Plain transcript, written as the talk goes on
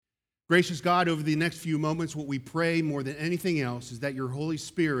Gracious God, over the next few moments, what we pray more than anything else is that your Holy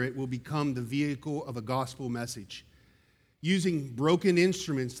Spirit will become the vehicle of a gospel message. Using broken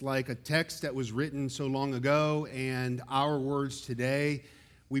instruments like a text that was written so long ago and our words today,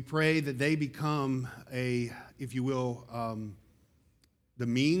 we pray that they become if you will, the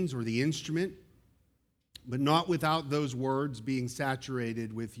means or the instrument, but not without those words being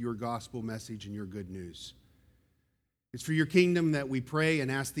saturated with your gospel message and your good news. It's for your kingdom that we pray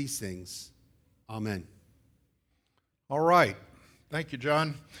and ask these things. Amen. All right. Thank you,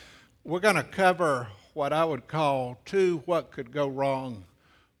 John. We're going to cover what I would call two what could go wrong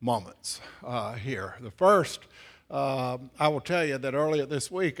moments here. The first, I will tell you that earlier this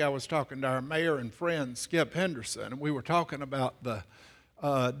week I was talking to our mayor and friend Skip Henderson, and we were talking about the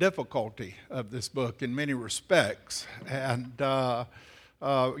difficulty of this book in many respects. And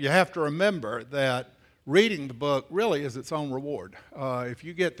you have to remember that reading the book really is its own reward. If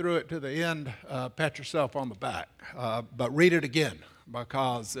you get through it to the end, pat yourself on the back. But read it again,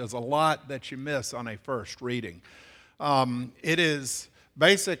 because there's a lot that you miss on a first reading. It is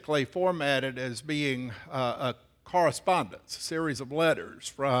basically formatted as being a correspondence, a series of letters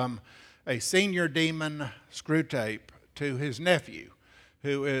from a senior demon, Screwtape, to his nephew,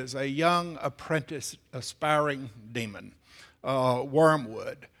 who is a young apprentice aspiring demon,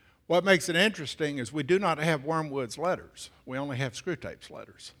 Wormwood. What makes it interesting is we do not have Wormwood's letters. We only have Screwtape's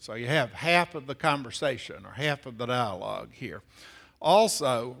letters. So you have half of the conversation or half of the dialogue here.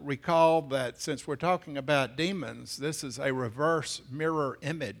 Also, recall that since we're talking about demons, this is a reverse mirror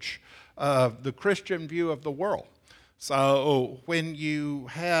image of the Christian view of the world. So when you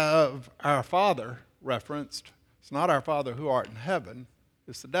have our Father referenced, it's not our Father who art in heaven,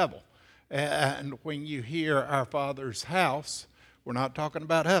 it's the devil. And when you hear our Father's house, we're not talking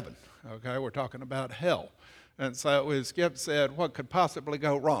about heaven, okay? We're talking about hell. And so as Skip said, what could possibly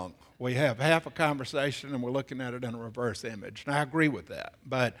go wrong? We have half a conversation and we're looking at it in a reverse image. And I agree with that.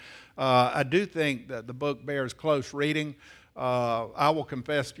 But I do think that the book bears close reading. I will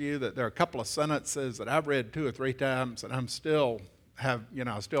confess to you that there are a couple of sentences that I've read 2 or 3 times and I still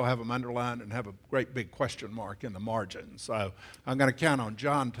have them underlined and have a great big question mark in the margin. So I'm going to count on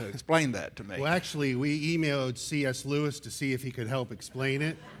John to explain that to me. Well, actually, we emailed C.S. Lewis to see if he could help explain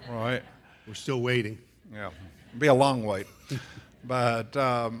it. Right. We're still waiting. Yeah, it'll be a long wait. But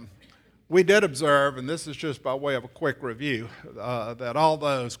we did observe, and this is just by way of a quick review, that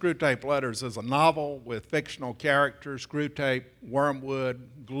although Screwtape Letters is a novel with fictional characters, Screwtape, Wormwood,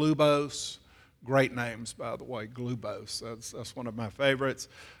 Glubose, great names, by the way, Glubose, that's one of my favorites.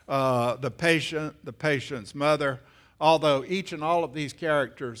 The patient's mother, although each and all of these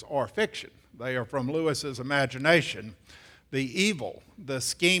characters are fiction, they are from Lewis's imagination, the evil, the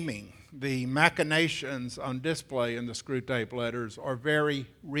scheming, the machinations on display in the Screwtape Letters are very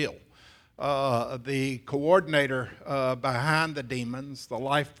real. The coordinator behind the demons, the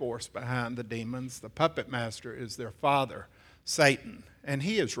life force behind the demons, the puppet master is their father, Satan, and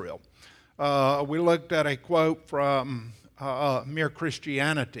he is real. We looked at a quote from Mere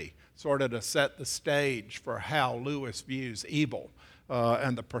Christianity, sort of to set the stage for how Lewis views evil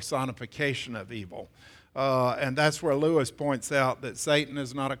and the personification of evil. And that's where Lewis points out that Satan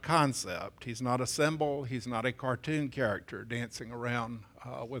is not a concept. He's not a symbol. He's not a cartoon character dancing around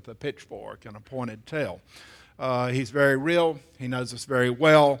with a pitchfork and a pointed tail. He's very real. He knows us very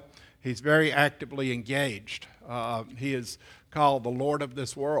well. He's very actively engaged. He is called the Lord of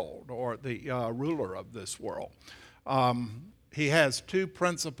this world or the ruler of this world. He has 2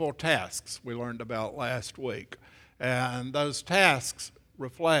 principal tasks we learned about last week. And those tasks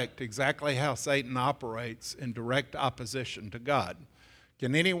reflect exactly how Satan operates in direct opposition to God.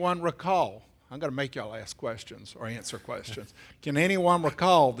 Can anyone recall? I'm going to make y'all ask questions or answer questions. Can anyone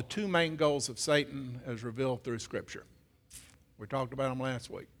recall the 2 main goals of Satan as revealed through Scripture? We talked about them last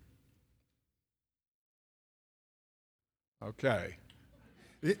week. Okay.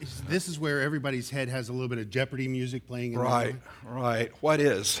 This is where everybody's head has a little bit of Jeopardy music playing. Right. What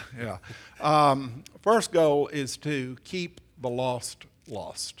is? Yeah. First goal is to keep the lost.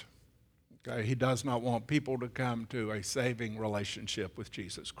 Okay. He does not want people to come to a saving relationship with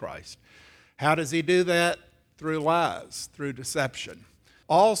Jesus Christ. How does he do that? Through lies, through deception.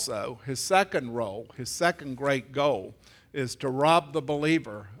 Also, his second role, his second great goal, is to rob the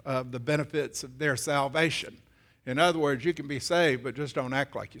believer of the benefits of their salvation. In other words, you can be saved, but just don't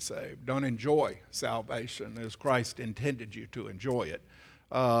act like you're saved. Don't enjoy salvation as Christ intended you to enjoy it.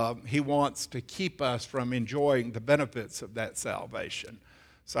 He wants to keep us from enjoying the benefits of that salvation.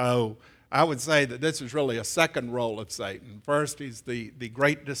 So I would say that this is really a second role of Satan. First, he's the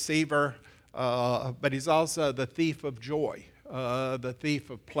great deceiver, but he's also the thief of joy. the thief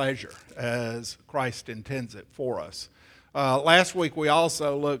of pleasure, as Christ intends it for us. Last week we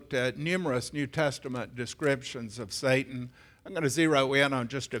also looked at numerous New Testament descriptions of Satan. I'm going to zero in on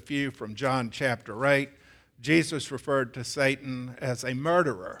just a few from John chapter 8. Jesus referred to Satan as a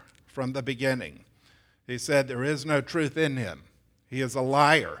murderer from the beginning. He said there is no truth in him. He is a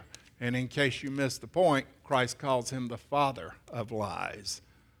liar. And in case you missed the point, Christ calls him the father of lies.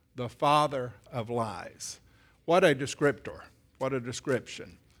 The father of lies. What a descriptor. What a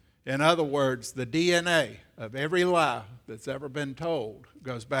description. In other words, the DNA of every lie that's ever been told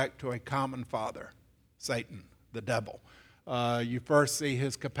goes back to a common father, Satan, the devil. You first see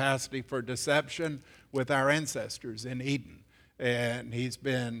his capacity for deception with our ancestors in Eden, and he's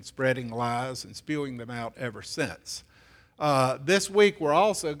been spreading lies and spewing them out ever since. This week we're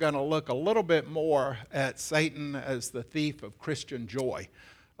also going to look a little bit more at Satan as the thief of Christian joy.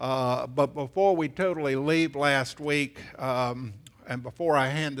 But before we totally leave last week, and before I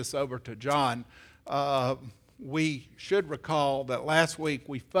hand this over to John, we should recall that last week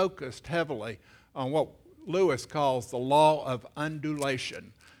we focused heavily on what Lewis calls the law of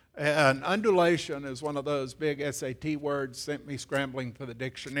undulation. And undulation is one of those big SAT words, sent me scrambling for the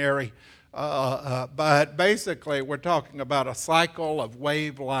dictionary. But basically we're talking about a cycle of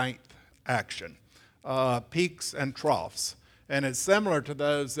wave-length action, peaks and troughs. And it's similar to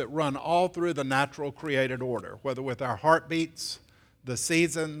those that run all through the natural created order, whether with our heartbeats, the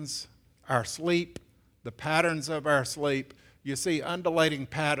seasons, our sleep, the patterns of our sleep. You see undulating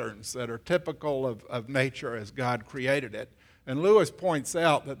patterns that are typical of nature as God created it. And Lewis points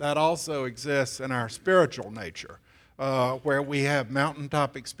out that that also exists in our spiritual nature, where we have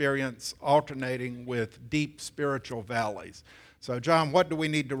mountaintop experience alternating with deep spiritual valleys. So, John, what do we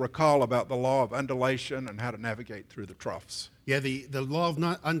need to recall about the law of undulation and how to navigate through the troughs? Yeah, the law of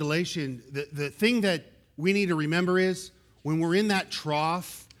undulation, the thing that we need to remember is when we're in that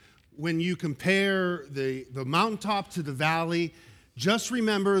trough, when you compare the mountaintop to the valley, just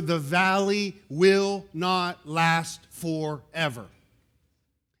remember the valley will not last forever.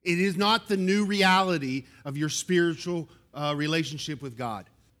 It is not the new reality of your spiritual relationship with God.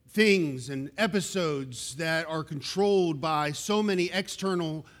 Things and episodes that are controlled by so many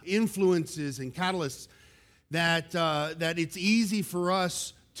external influences and catalysts that it's easy for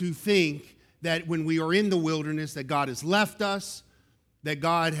us to think that when we are in the wilderness that God has left us, that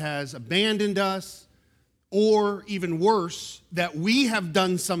God has abandoned us, or even worse, that we have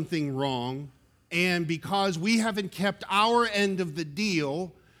done something wrong, and because we haven't kept our end of the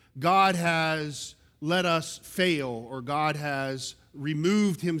deal, God has let us fail, or God has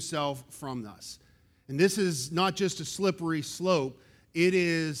removed himself from us. And this is not just a slippery slope. It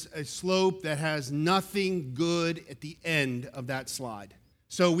is a slope that has nothing good at the end of that slide.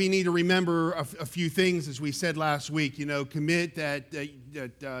 So we need to remember a few things, as we said last week. Commit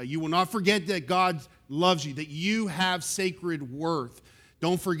that you will not forget that God loves you, that you have sacred worth.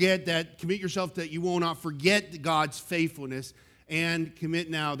 Don't forget that, commit yourself that you will not forget God's faithfulness, and commit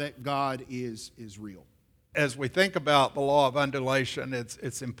now that God is real. As we think about the law of undulation,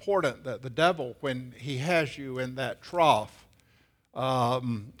 it's important that the devil, when he has you in that trough,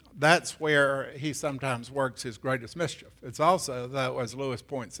 that's where he sometimes works his greatest mischief. It's also, though, as Lewis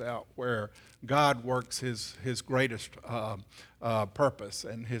points out, where God works his greatest purpose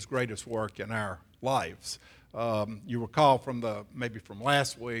and his greatest work in our lives. You recall maybe from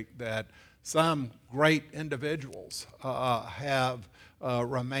last week that some great individuals have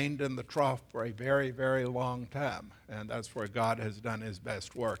remained in the trough for a very, very long time, and that's where God has done his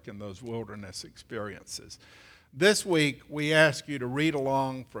best work in those wilderness experiences. This week, we ask you to read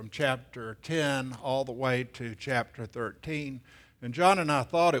along from chapter 10 all the way to chapter 13. And John and I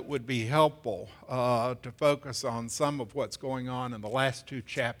thought it would be helpful to focus on some of what's going on in the last two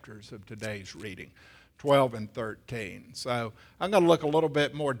chapters of today's reading, 12 and 13. So I'm going to look a little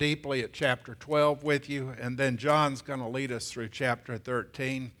bit more deeply at chapter 12 with you, and then John's going to lead us through chapter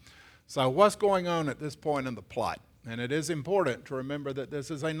 13. So what's going on at this point in the plot? And it is important to remember that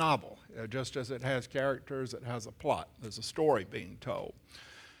this is a novel. Just as it has characters, it has a plot. There's a story being told.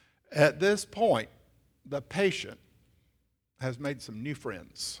 At this point, the patient has made some new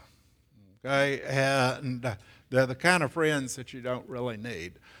friends. Okay? And they're the kind of friends that you don't really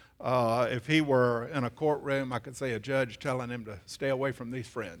need. If he were in a courtroom, I could say a judge telling him to stay away from these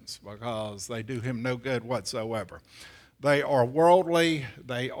friends because they do him no good whatsoever. They are worldly,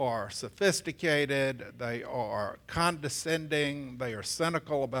 they are sophisticated, they are condescending, they are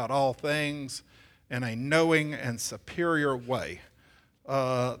cynical about all things in a knowing and superior way.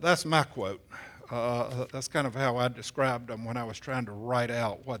 That's my quote. That's kind of how I described them when I was trying to write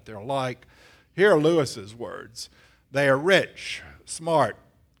out what they're like. Here are Lewis's words. They are rich, smart,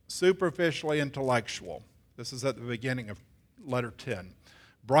 superficially intellectual. This is at the beginning of letter 10.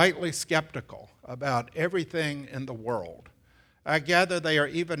 Brightly skeptical about everything in the world. I gather they are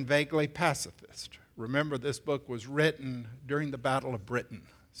even vaguely pacifist. Remember, this book was written during the Battle of Britain.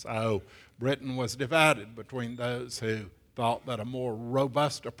 So Britain was divided between those who thought that a more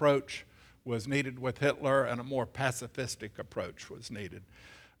robust approach was needed with Hitler and a more pacifistic approach was needed.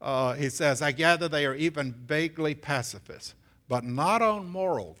 He says, I gather they are even vaguely pacifist, but not on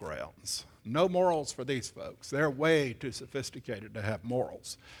moral grounds. No morals for these folks. They're way too sophisticated to have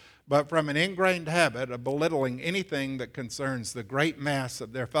morals. But from an ingrained habit of belittling anything that concerns the great mass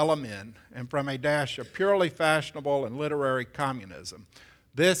of their fellow men, and from a dash of purely fashionable and literary communism.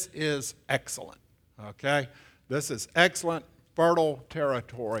 This is excellent, okay? This is excellent, fertile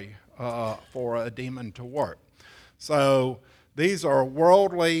territory for a demon to work. So these are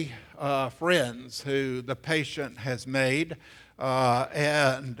worldly friends who the patient has made,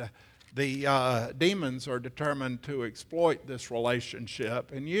 and the demons are determined to exploit this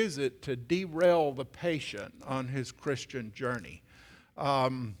relationship and use it to derail the patient on his Christian journey.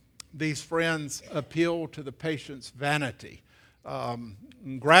 These friends appeal to the patient's vanity.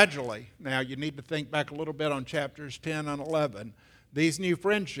 Gradually, now you need to think back a little bit on chapters 10 and 11. These new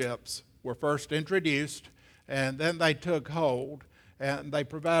friendships were first introduced, and then they took hold, and they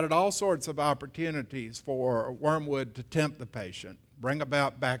provided all sorts of opportunities for Wormwood to tempt the patient, bring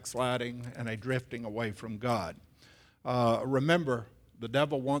about backsliding and a drifting away from God. Remember, the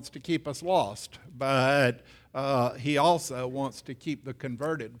devil wants to keep us lost, but he also wants to keep the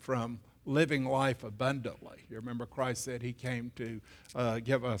converted from living life abundantly. You remember Christ said he came to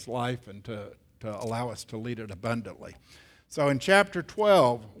give us life and to allow us to lead it abundantly. So in chapter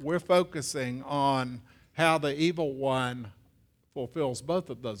 12, we're focusing on how the evil one fulfills both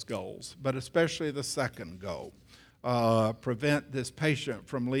of those goals, but especially the second goal. Prevent this patient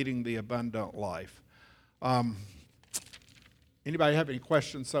from leading the abundant life. Anybody have any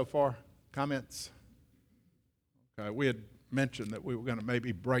questions so far? Comments? Okay, we had mentioned that we were going to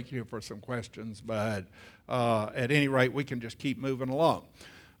maybe break here for some questions, but at any rate, we can just keep moving along.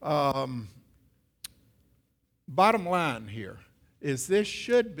 Bottom line here is this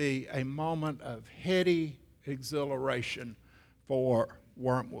should be a moment of heady exhilaration for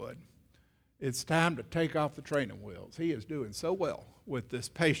Wormwood. It's time to take off the training wheels. He is doing so well with this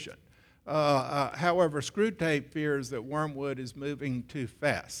patient. However, Screwtape fears that Wormwood is moving too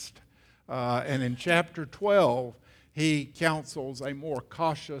fast. And in chapter 12, he counsels a more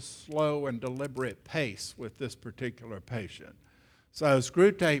cautious, slow, and deliberate pace with this particular patient. So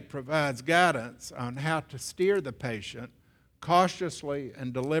Screwtape provides guidance on how to steer the patient cautiously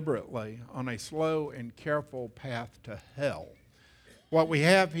and deliberately on a slow and careful path to hell. What we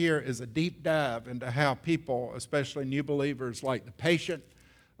have here is a deep dive into how people, especially new believers like the patient,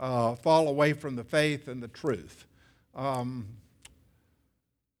 fall away from the faith and the truth.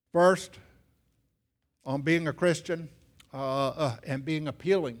 First, on being a Christian and being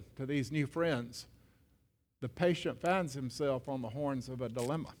appealing to these new friends, the patient finds himself on the horns of a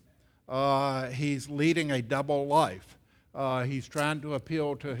dilemma. He's leading a double life. He's trying to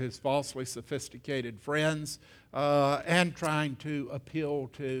appeal to his falsely sophisticated friends and trying to appeal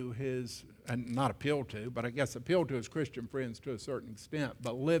to his, and not appeal to, but I guess appeal to his Christian friends to a certain extent,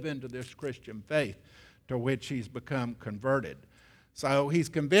 but live into this Christian faith to which he's become converted. So he's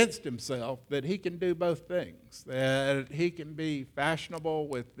convinced himself that he can do both things, that he can be fashionable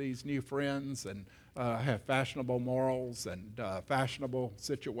with these new friends and have fashionable morals and fashionable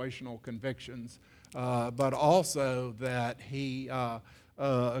situational convictions, but also that he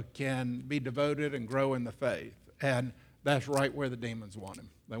can be devoted and grow in the faith. And that's right where the demons want him.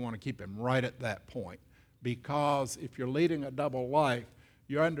 They want to keep him right at that point. Because if you're leading a double life,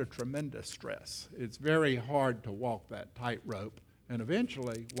 you're under tremendous stress. It's very hard to walk that tightrope. And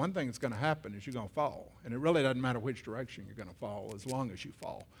eventually, one thing that's going to happen is you're going to fall. And it really doesn't matter which direction you're going to fall as long as you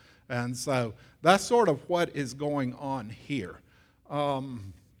fall. And so that's sort of what is going on here.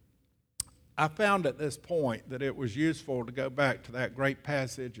 I found at this point that it was useful to go back to that great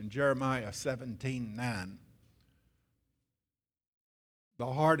passage in Jeremiah 17:9.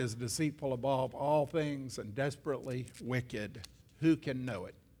 The heart is deceitful above all things and desperately wicked. Who can know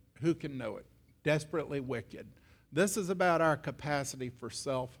it? Who can know it? Desperately wicked. This is about our capacity for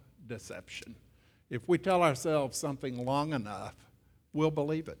self-deception. If we tell ourselves something long enough, we'll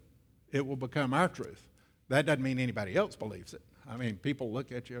believe it. It will become our truth. That doesn't mean anybody else believes it. I mean, people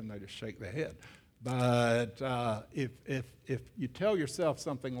look at you and they just shake their head. But if you tell yourself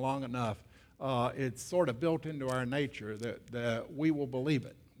something long enough, it's sort of built into our nature that we will believe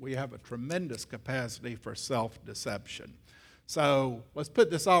it. we have a tremendous capacity for self-deception. So let's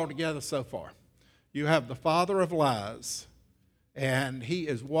put this all together so far. You have the father of lies, and he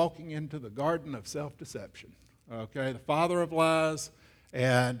is walking into the garden of self-deception. Okay, the father of lies,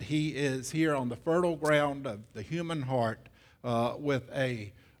 and he is here on the fertile ground of the human heart with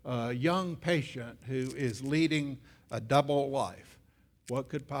a young patient who is leading a double life. What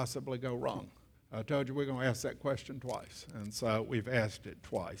could possibly go wrong? I told you we're going to ask that question twice, and so we've asked it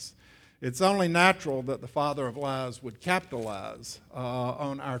twice. It's only natural that the father of lies would capitalize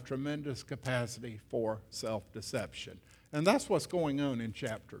on our tremendous capacity for self-deception. And that's what's going on in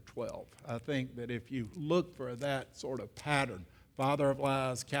chapter 12. I think that if you look for that sort of pattern, father of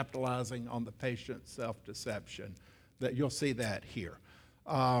lies capitalizing on the patient's self-deception, that you'll see that here.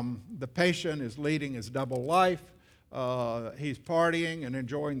 The patient is leading his double life. He's partying and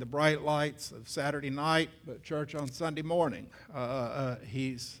enjoying the bright lights of Saturday night, but church on Sunday morning.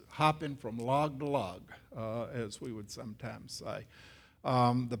 He's hopping from log to log, as we would sometimes say.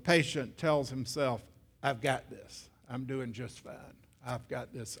 The patient tells himself, I've got this. I'm doing just fine. I've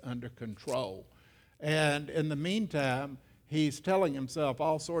got this under control. And in the meantime, he's telling himself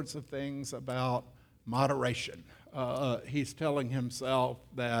all sorts of things about moderation. He's telling himself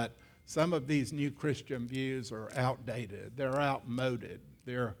that some of these new Christian views are outdated, they're outmoded,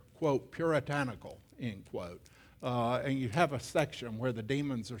 they're, quote, puritanical, end quote. And you have a section where the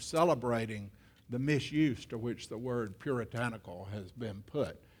demons are celebrating the misuse to which the word puritanical has been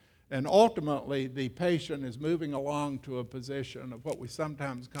put. And ultimately, the patient is moving along to a position of what we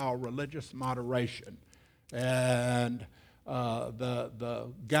sometimes call religious moderation. And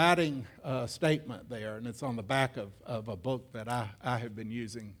the guiding statement there, and it's on the back of a book that I have been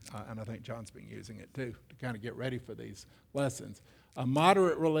using, and I think John's been using it too, to kind of get ready for these lessons. A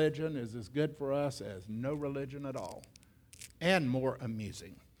moderate religion is as good for us as no religion at all, and more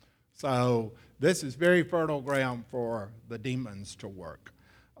amusing. So this is very fertile ground for the demons to work.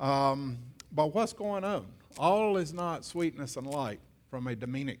 But what's going on? All is not sweetness and light from a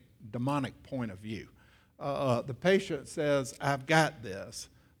demonic point of view. The patient says, I've got this.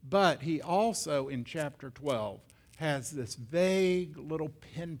 But he also, in chapter 12, has this vague little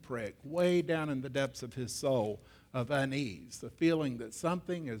pinprick way down in the depths of his soul of unease, the feeling that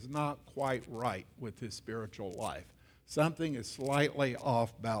something is not quite right with his spiritual life. Something is slightly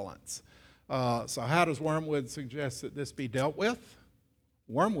off balance. So how does Wormwood suggest that this be dealt with?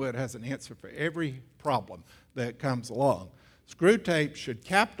 Wormwood has an answer for every problem that comes along. Screwtape should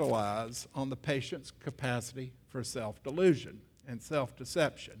capitalize on the patient's capacity for self-delusion and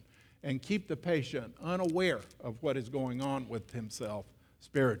self-deception and keep the patient unaware of what is going on with himself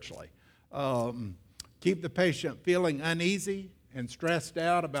spiritually. Keep the patient feeling uneasy and stressed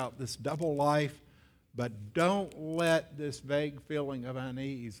out about this double life, but don't let this vague feeling of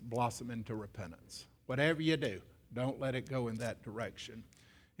unease blossom into repentance. Whatever you do, don't let it go in that direction.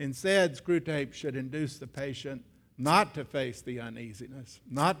 Instead, Screwtape should induce the patient not to face the uneasiness,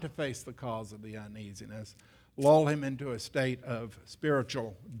 not to face the cause of the uneasiness, lull him into a state of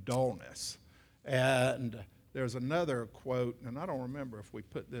spiritual dullness. And there's another quote, and I don't remember if we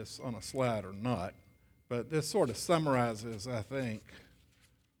put this on a slide or not, but this sort of summarizes, I think,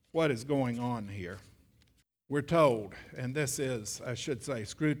 what is going on here. We're told, and this is, I should say,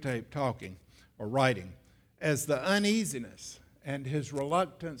 Screwtape talking or writing, as the uneasiness and his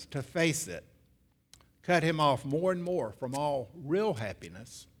reluctance to face it cut him off more and more from all real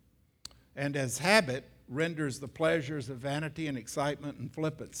happiness, and as habit renders the pleasures of vanity and excitement and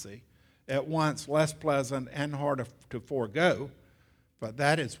flippancy at once less pleasant and harder to forego, but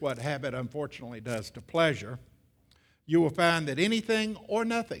that is what habit unfortunately does to pleasure, you will find that anything or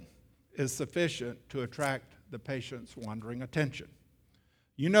nothing is sufficient to attract the patient's wandering attention.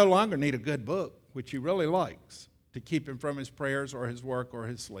 You no longer need a good book, which he really likes, to keep him from his prayers or his work or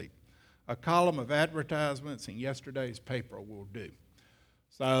his sleep. A column of advertisements in yesterday's paper will do.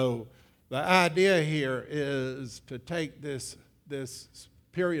 So the idea here is to take this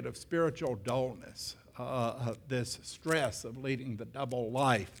period of spiritual dullness, this stress of leading the double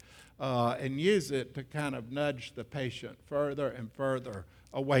life, and use it to kind of nudge the patient further and further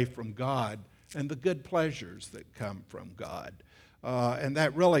away from God and the good pleasures that come from God. And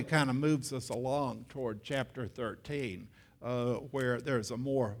that really kind of moves us along toward chapter 13, where there's a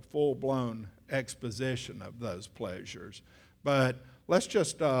more full-blown exposition of those pleasures. But let's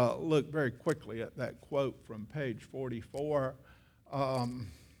just look very quickly at that quote from page 44.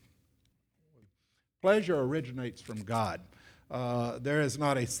 Pleasure originates from God. There is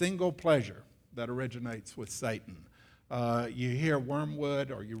not a single pleasure that originates with Satan. You hear Wormwood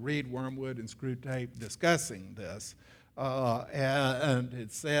or you read Wormwood and Screwtape discussing this. And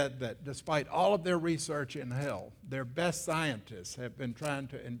it said that despite all of their research in hell, their best scientists have been trying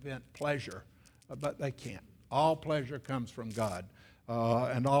to invent pleasure, but they can't. All pleasure comes from God,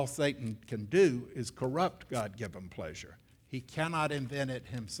 and all Satan can do is corrupt God-given pleasure. He cannot invent it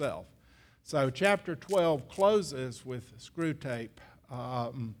himself. So chapter 12 closes with Screwtape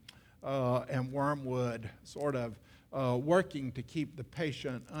and Wormwood sort of working to keep the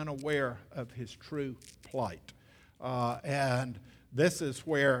patient unaware of his true plight. And this is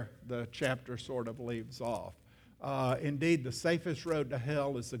where the chapter sort of leaves off. Indeed, the safest road to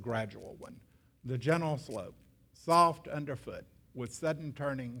hell is the gradual one, the gentle slope, soft underfoot, with sudden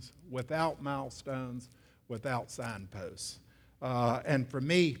turnings, without milestones, without signposts. And for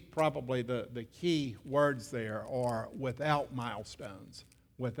me, probably the key words there are without milestones,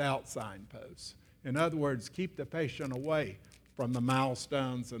 without signposts. In other words, keep the patient away from the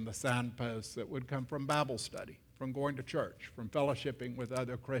milestones and the signposts that would come from Bible study, from going to church, from fellowshipping with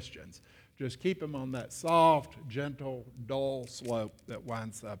other Christians. Just keep them on that soft, gentle, dull slope that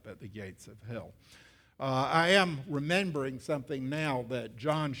winds up at the gates of hell. I am remembering something now that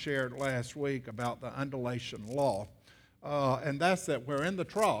John shared last week about the undulation law, and that's that we're in the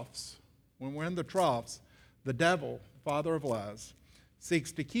troughs. When we're in the troughs, the devil, father of lies,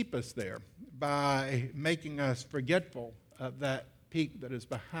 seeks to keep us there by making us forgetful of that peak that is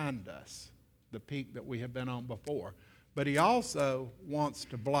behind us, the peak that we have been on before. But he also wants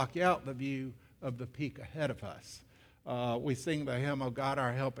to block out the view of the peak ahead of us. We sing the hymn, "O God,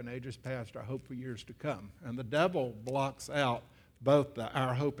 our help in ages past, our hope for years to come." And the devil blocks out both the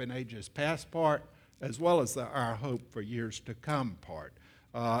our hope in ages past part as well as the our hope for years to come part.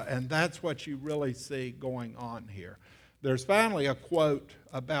 And that's what you really see going on here. There's finally a quote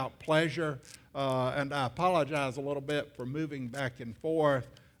about pleasure, and I apologize a little bit for moving back and forth,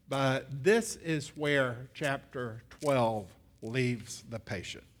 but this is where chapter 12 leaves the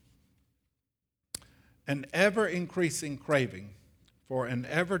patient. An ever-increasing craving for an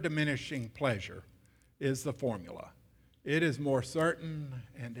ever-diminishing pleasure is the formula. It is more certain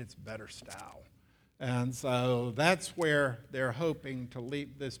and it's better style. And so that's where they're hoping to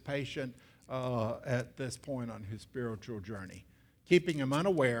leave this patient at this point on his spiritual journey, keeping him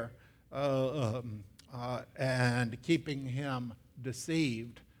unaware and keeping him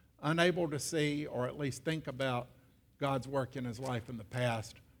deceived, unable to see or at least think about God's work in his life in the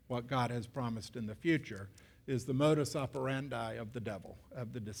past, what God has promised in the future, is the modus operandi of the devil,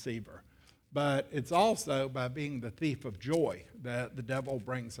 of the deceiver. But it's also by being the thief of joy that the devil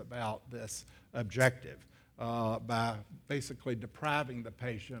brings about this objective, by basically depriving the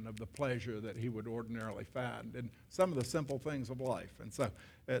patient of the pleasure that he would ordinarily find in some of the simple things of life. And so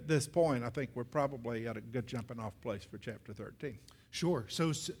at this point, I think we're probably at a good jumping off place for chapter 13. Sure.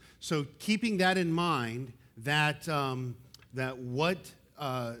 So keeping that in mind, that what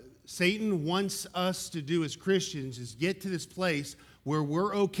Satan wants us to do as Christians is get to this place where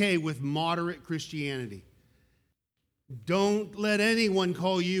we're okay with moderate Christianity. Don't let anyone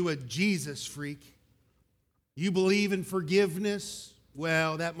call you a Jesus freak. You believe in forgiveness?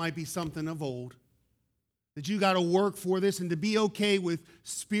 Well, that might be something of old. That you got to work for this, and to be okay with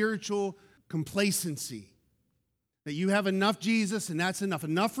spiritual complacency. That you have enough Jesus and that's enough.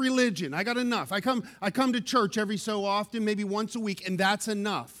 Enough religion. I got enough. I come to church every so often, maybe once a week, and that's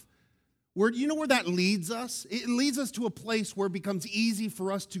enough. You know where that leads us? It leads us to a place where it becomes easy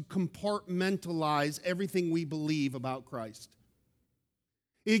for us to compartmentalize everything we believe about Christ.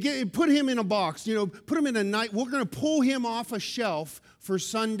 Put him in a box, put him in a night. We're going to pull him off a shelf for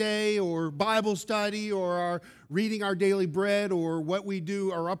Sunday or Bible study or our reading our daily bread or what we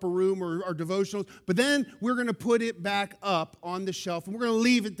do, our upper room or our devotionals. But then we're going to put it back up on the shelf and we're going to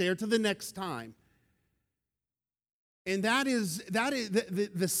leave it there to the next time. And that is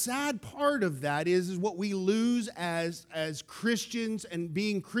the sad part of that is what we lose as Christians and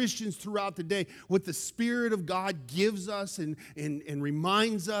being Christians throughout the day. What the Spirit of God gives us and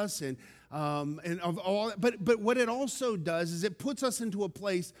reminds us and of all. But what it also does is it puts us into a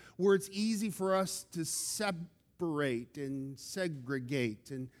place where it's easy for us to separate and segregate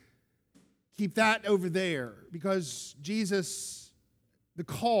and keep that over there, because Jesus. The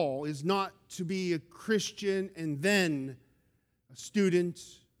call is not to be a Christian and then a student,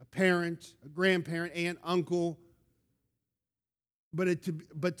 a parent, a grandparent, aunt, uncle, but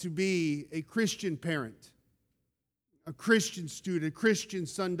to be a Christian parent, a Christian student, a Christian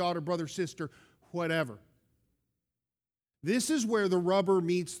son, daughter, brother, sister, whatever. This is where the rubber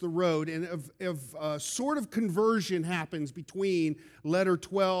meets the road, and if sort of conversion happens between letter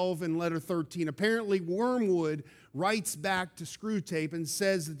 12 and letter 13. Apparently, Wormwood writes back to Screwtape and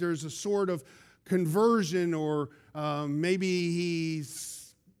says that there's a sort of conversion, or maybe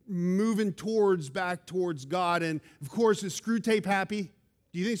he's moving back towards God. And of course, is Screwtape happy?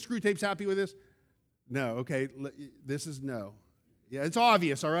 Do you think Screwtape's happy with this? No. Okay, this is no. Yeah, it's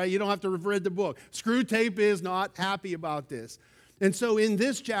obvious, all right? You don't have to have read the book. Screwtape is not happy about this. And so in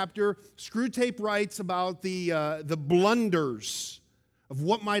this chapter, Screwtape writes about the blunders of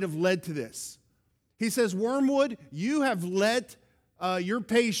what might have led to this. He says, Wormwood, you have let your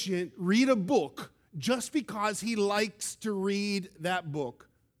patient read a book just because he likes to read that book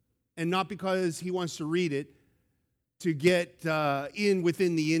and not because he wants to read it to get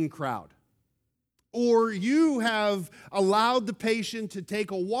within the in crowd. Or you have allowed the patient to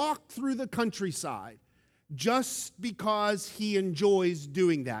take a walk through the countryside just because he enjoys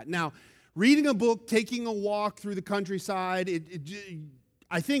doing that. Now, reading a book, taking a walk through the countryside,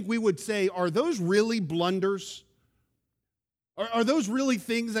 I think we would say, are those really blunders? Are those really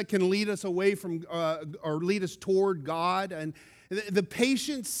things that can lead us away from or lead us toward God? And the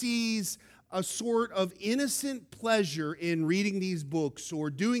patient sees a sort of innocent pleasure in reading these books or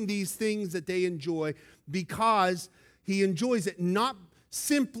doing these things that they enjoy because he enjoys it, not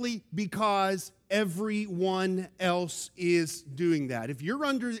simply because everyone else is doing that. If you're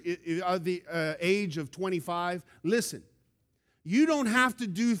under the age of 25, listen, you don't have to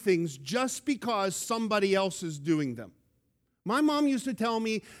do things just because somebody else is doing them. My mom used to tell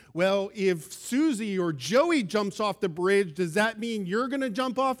me, well, if Susie or Joey jumps off the bridge, does that mean you're going to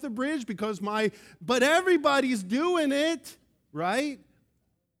jump off the bridge? But everybody's doing it, right?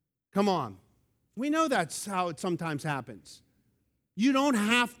 Come on. We know that's how it sometimes happens. You don't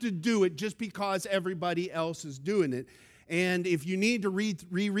have to do it just because everybody else is doing it. And if you need to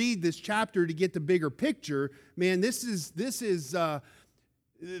reread this chapter to get the bigger picture, man, this is the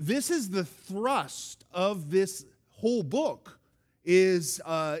thrust of this whole book is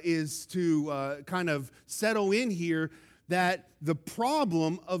to kind of settle in here that the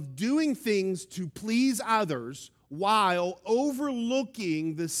problem of doing things to please others while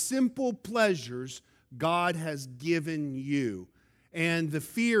overlooking the simple pleasures God has given you. And the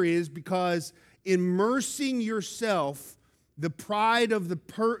fear is because immersing yourself, the pride of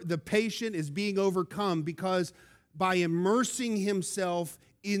the patient is being overcome because by immersing himself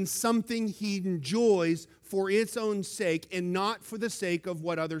in something he enjoys for its own sake and not for the sake of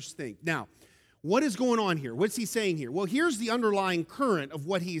what others think. Now, what is going on here? What's he saying here? Well, here's the underlying current of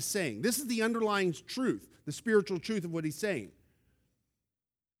what he's saying. This is the underlying truth, the spiritual truth of what he's saying.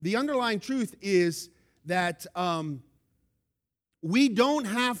 The underlying truth is that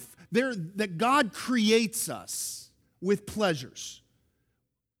that God creates us with pleasures.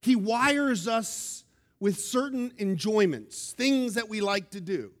 He wires us with certain enjoyments, things that we like to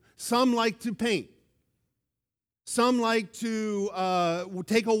do. Some like to paint. Some like to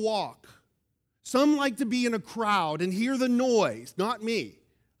take a walk. Some like to be in a crowd and hear the noise. Not me.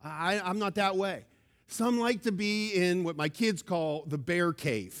 I'm not that way. Some like to be in what my kids call the bear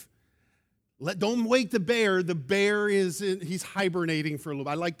cave. Don't wake the bear. The bear he's hibernating for a little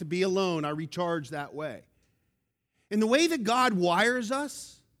bit. I like to be alone. I recharge that way. And the way that God wires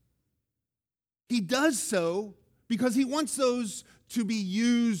us, he does so because he wants those to be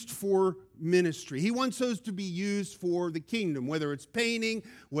used for ministry. He wants those to be used for the kingdom, whether it's painting,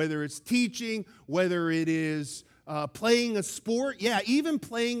 whether it's teaching, whether it is playing a sport. Yeah, even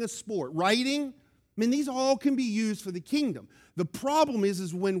playing a sport. Writing. I mean, these all can be used for the kingdom. The problem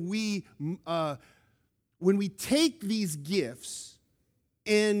is when we take these gifts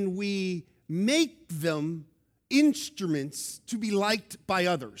and we make them instruments to be liked by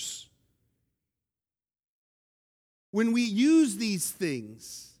others. When we use these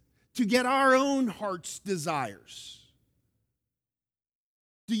things to get our own heart's desires,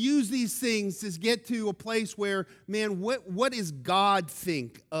 to use these things to get to a place where, man, what does God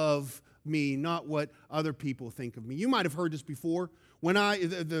think of me, not what other people think of me? You might have heard this before. When I'm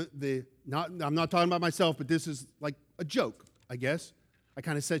not talking about myself, but this is like a joke, I guess. I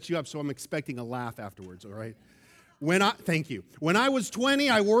kind of set you up, so I'm expecting a laugh afterwards, all right? Thank you. When I was 20,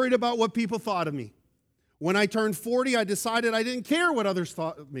 I worried about what people thought of me. When I turned 40, I decided I didn't care what others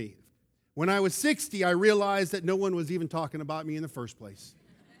thought of me. When I was 60, I realized that no one was even talking about me in the first place.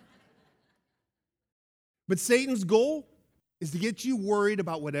 But Satan's goal is to get you worried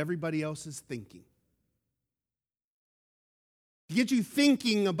about what everybody else is thinking. To get you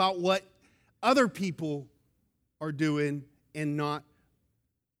thinking about what other people are doing and not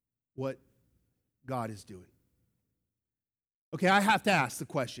what God is doing. Okay, I have to ask the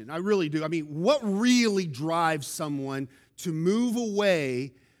question. I really do. I mean, what really drives someone to move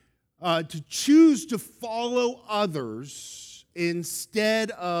away, to choose to follow others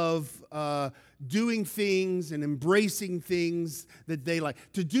instead of doing things and embracing things that they like,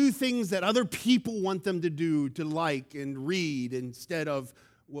 to do things that other people want them to do, to like and read, instead of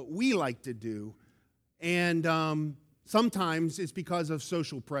what we like to do. And sometimes it's because of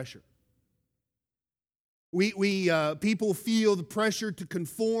social pressure. People feel the pressure to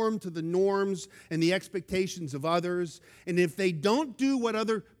conform to the norms and the expectations of others. And if they don't do what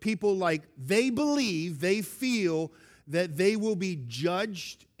other people like, they believe, they feel that they will be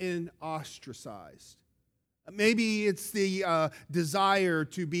judged and ostracized. Maybe it's the desire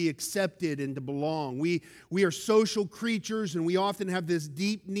to be accepted and to belong. We are social creatures, and we often have this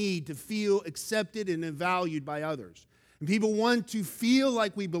deep need to feel accepted and valued by others. And people want to feel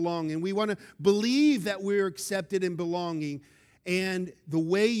like we belong, and we want to believe that we're accepted and belonging. And the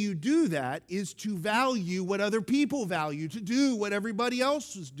way you do that is to value what other people value, to do what everybody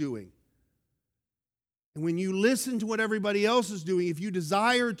else is doing. And when you listen to what everybody else is doing, if you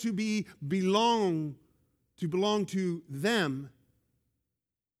desire to belong to them,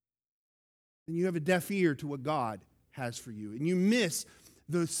 then you have a deaf ear to what God has for you. And you miss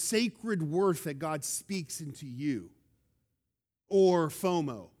the sacred worth that God speaks into you. Or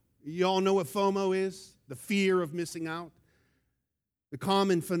FOMO. You all know what FOMO is? The fear of missing out. The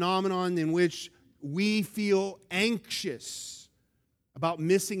common phenomenon in which we feel anxious about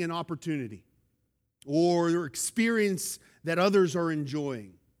missing an opportunity or experience that others are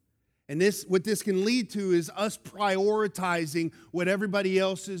enjoying. And what this can lead to is us prioritizing what everybody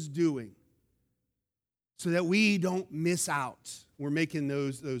else is doing so that we don't miss out. We're making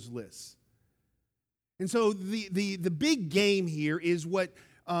those lists. And so the big game here is what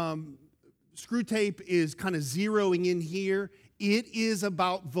Screwtape is kind of zeroing in here. It is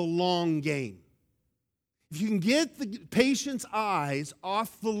about the long game. If you can get the patient's eyes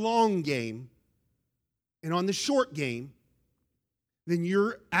off the long game and on the short game, then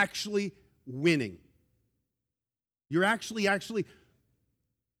you're actually winning. You're actually have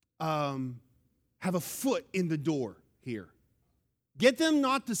a foot in the door here. Get them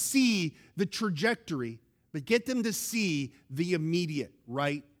not to see the trajectory, but get them to see the immediate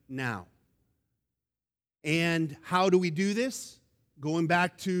right now. And how do we do this? Going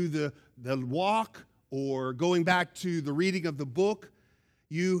back to the walk or going back to the reading of the book,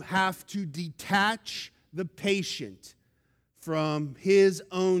 you have to detach the patient from his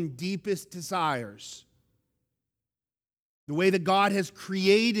own deepest desires. The way that God has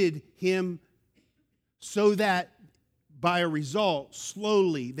created him so that by a result,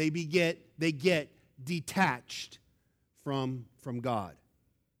 slowly they get detached from God.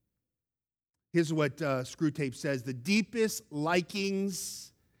 Here's what Screwtape says: the deepest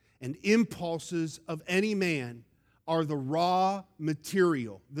likings and impulses of any man are the raw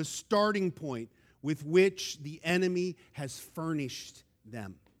material, the starting point with which the enemy has furnished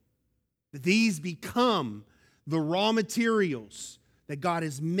them. These become the raw materials that God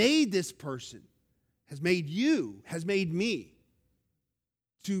has made this person, has made you, has made me,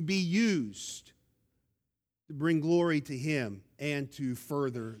 to be used to bring glory to Him and to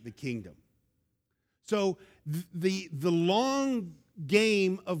further the kingdom. So the long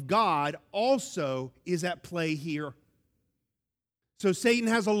game of God also is at play here. So Satan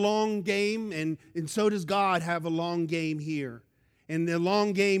has a long game, and so does God have a long game here. And the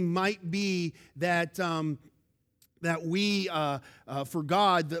long game might be that that we, for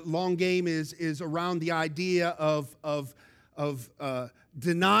God, the long game is around the idea of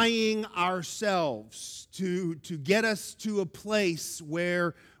denying ourselves to get us to a place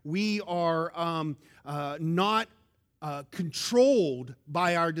where we are not controlled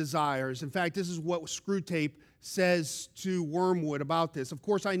by our desires. In fact, this is what Screwtape says to Wormwood about this. Of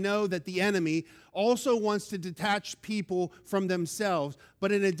course, I know that the enemy also wants to detach people from themselves,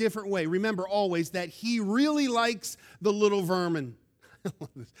 but in a different way. Remember always that he really likes the little vermin.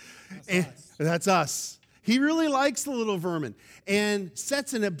 That's us. He really likes the little vermin and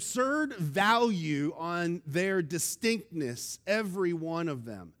sets an absurd value on their distinctness, every one of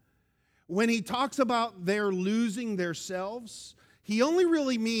them. When he talks about their losing themselves, he only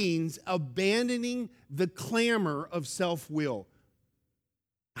really means abandoning the clamor of self-will.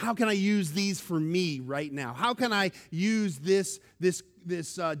 How can I use these for me right now? How can I use this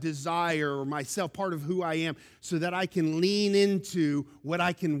desire or myself, part of who I am, so that I can lean into what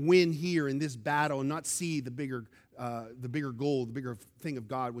I can win here in this battle and not see the bigger goal, the bigger thing of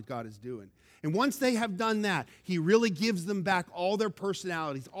God, what God is doing. And once they have done that, he really gives them back all their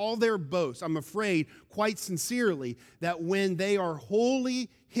personalities, all their boasts. I'm afraid, quite sincerely, that when they are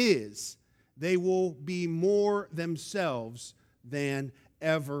wholly his, they will be more themselves than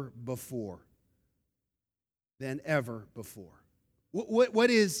ever before. Than ever before. What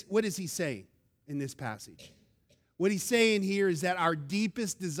is he saying in this passage? What he's saying here is that our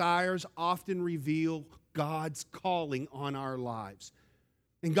deepest desires often reveal God's calling on our lives.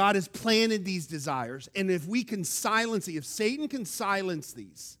 And God has planted these desires. And if we can silence it, if Satan can silence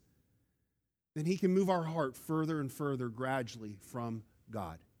these, then he can move our heart further and further gradually from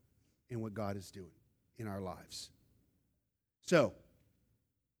God and what God is doing in our lives. So,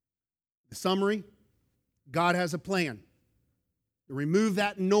 the summary, God has a plan. To remove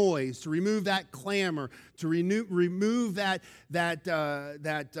that noise, to remove that clamor, to remove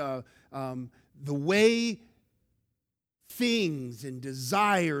the way things and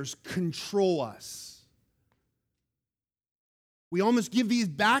desires control us. We almost give these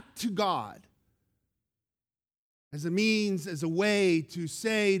back to God as a means, as a way to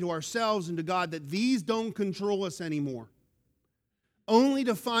say to ourselves and to God that these don't control us anymore. Only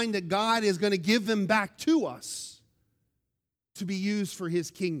to find that God is going to give them back to us to be used for his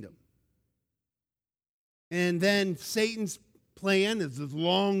kingdom. And then Satan's plan is the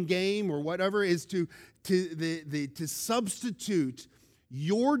long game or whatever is to substitute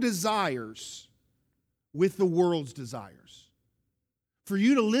your desires with the world's desires. For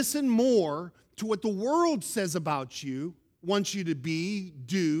you to listen more to what the world says about you, wants you to be,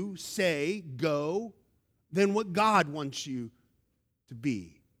 do, say, go, than what God wants you to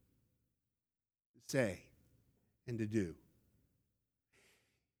be, to say, and to do.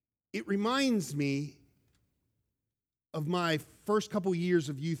 It reminds me of my first couple years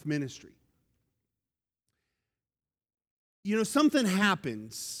of youth ministry. You know, something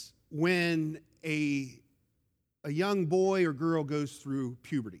happens when a young boy or girl goes through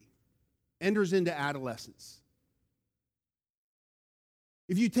puberty, enters into adolescence.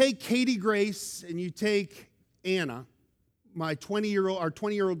 If you take Katie Grace and you take Anna, our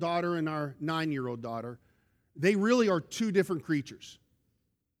 20-year-old daughter and our 9-year-old daughter, they really are two different creatures.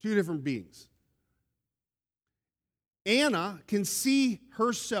 Two different beings. Anna can see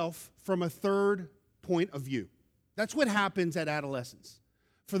herself from a third point of view. That's what happens at adolescence.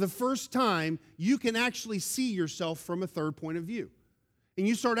 For the first time, you can actually see yourself from a third point of view. And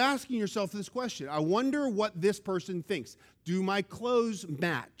you start asking yourself this question: I wonder what this person thinks. Do my clothes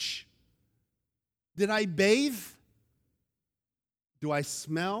match? Did I bathe? Do I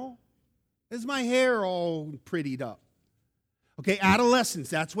smell? Is my hair all prettied up? Okay, adolescence,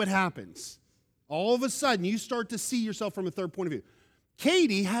 that's what happens. All of a sudden, you start to see yourself from a third point of view.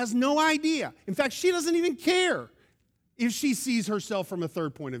 Katie has no idea. In fact, she doesn't even care if she sees herself from a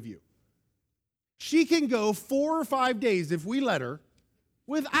third point of view. She can go 4 or 5 days, if we let her,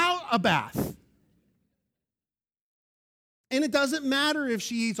 without a bath. And it doesn't matter if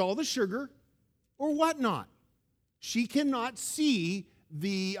she eats all the sugar or whatnot. She cannot see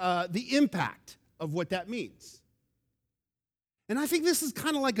the impact of what that means. And I think this is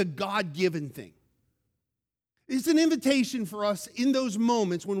kind of like a God-given thing. It's an invitation for us in those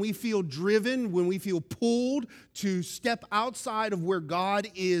moments when we feel driven, when we feel pulled to step outside of where God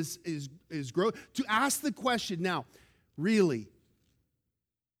is growing, to ask the question, now, really,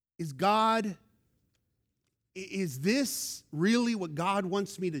 is this really what God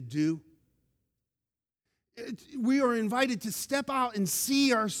wants me to do? We are invited to step out and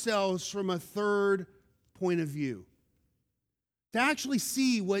see ourselves from a third point of view. To actually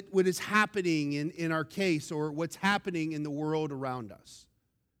see what is happening in our case or what's happening in the world around us.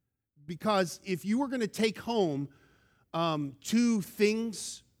 Because if you were going to take home 2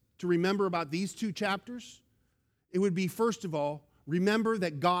 things to remember about these 2 chapters, it would be, first of all, remember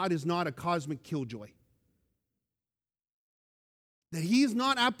that God is not a cosmic killjoy. That he is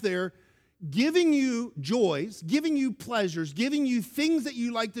not up there giving you joys, giving you pleasures, giving you things that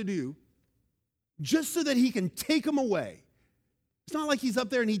you like to do, just so that he can take them away. It's not like he's up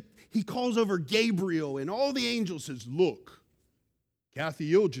there and he calls over Gabriel and all the angels says, look,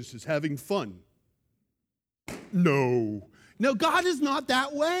 Kathy Ilgis is having fun. No, God is not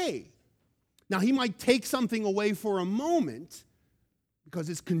that way. Now, he might take something away for a moment because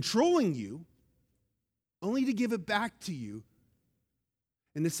it's controlling you, only to give it back to you.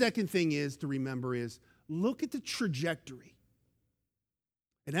 And the second thing is to remember is, look at the trajectory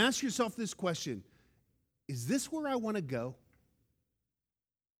and ask yourself this question: is this where I want to go?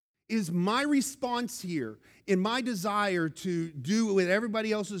 Is my response here, in my desire to do what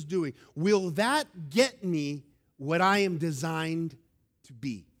everybody else is doing, will that get me what I am designed to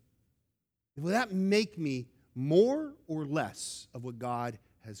be? Will that make me more or less of what God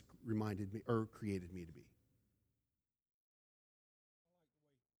has reminded me or created me to be?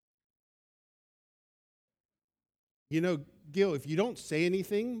 You know, Gil, if you don't say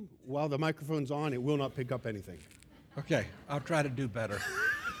anything while the microphone's on, it will not pick up anything. Okay, I'll try to do better.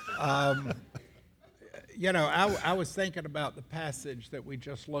 I was thinking about the passage that we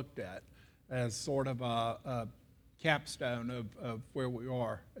just looked at as sort of a capstone of where we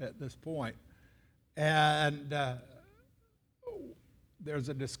are at this point. And there's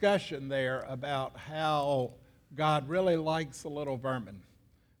a discussion there about how God really likes the little vermin.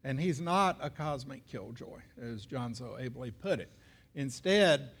 And he's not a cosmic killjoy, as John so ably put it.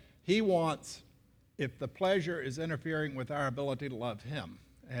 Instead, he wants, if the pleasure is interfering with our ability to love him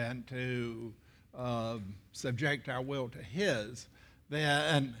and to subject our will to his,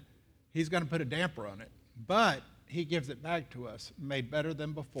 then he's going to put a damper on it. But he gives it back to us, made better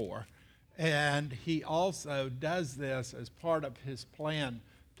than before. And he also does this as part of his plan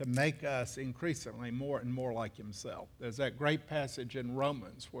to make us increasingly more and more like himself. There's that great passage in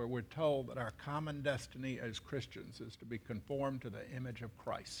Romans where we're told that our common destiny as Christians is to be conformed to the image of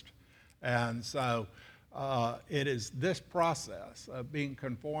Christ. And so it is this process of being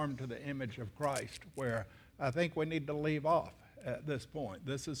conformed to the image of Christ where I think we need to leave off at this point.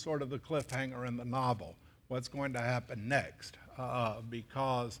 This is sort of the cliffhanger in the novel. What's going to happen next?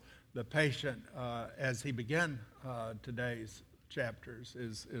 Because the patient, as he began today's chapters,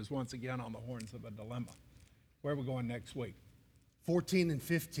 is once again on the horns of a dilemma. Where are we going next week? 14 and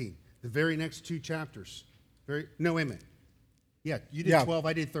 15, the very next two chapters. No, wait a minute. Yeah, you did 12,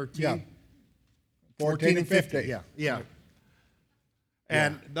 I did 13. Yeah. 14 and 15. Yeah.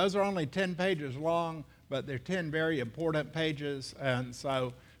 And those are only 10 pages long, but they're 10 very important pages. And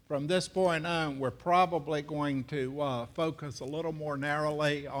so from this point on, we're probably going to focus a little more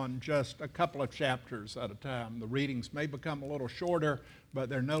narrowly on just a couple of chapters at a time. The readings may become a little shorter, but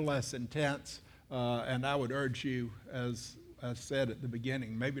they're no less intense. And I would urge you, as I said at the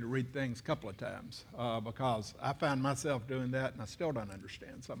beginning, maybe to read things a couple of times, because I found myself doing that, and I still don't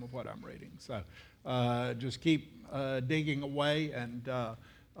understand some of what I'm reading. So just keep digging away, and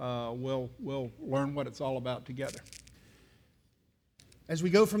we'll learn what it's all about together. As we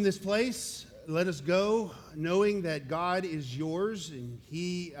go from this place, let us go knowing that God is yours and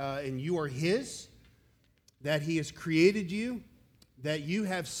and you are his, that he has created you, that you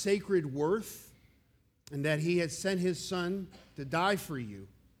have sacred worth, and that he has sent his son to die for you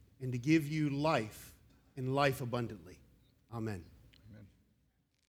and to give you life and life abundantly. Amen.